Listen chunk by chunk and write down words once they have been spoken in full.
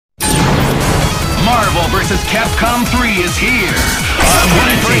Marvel vs. Capcom 3 is here. I'm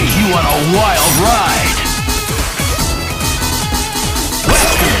gonna take you on a wild ride.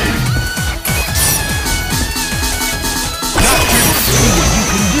 Wesker. Dr. See what you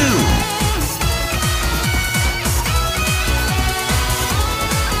can do.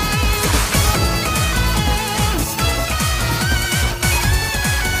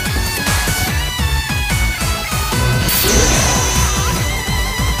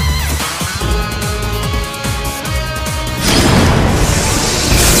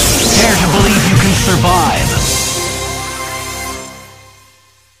 Dare to believe you can survive.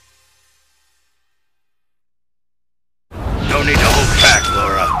 No need to hold back,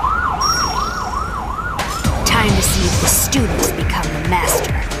 Laura. Time to see if the students become the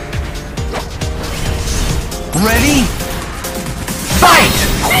master. Ready? Fight!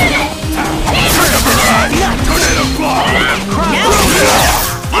 Trigger barrage! Tornado fly!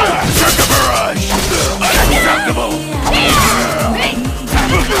 Trigger barrage! Unacceptable!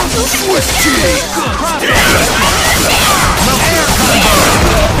 Swiss cheese! Air combo!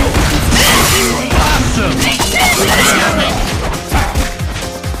 Awesome! Unacceptable!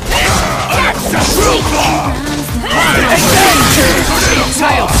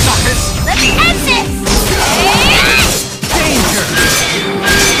 Tail suckers! Let me end this! Danger!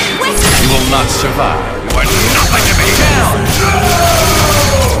 You will not survive. You are nothing to me! Down!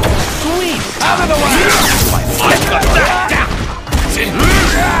 Sweet! Out of the way! I've got that down!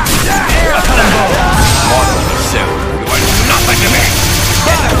 Air combo! Mortal pursuit. You are nothing to me!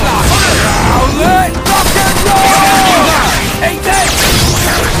 Let Dr.Doom! Ain't this!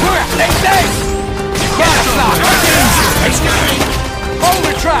 Ain't this! Hold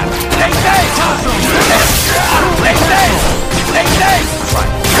the trap! Ain't this! Ain't this! Ain't this!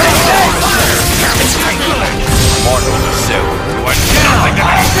 Mortal pursuit. You are nothing to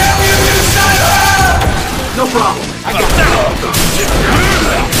me! No problem.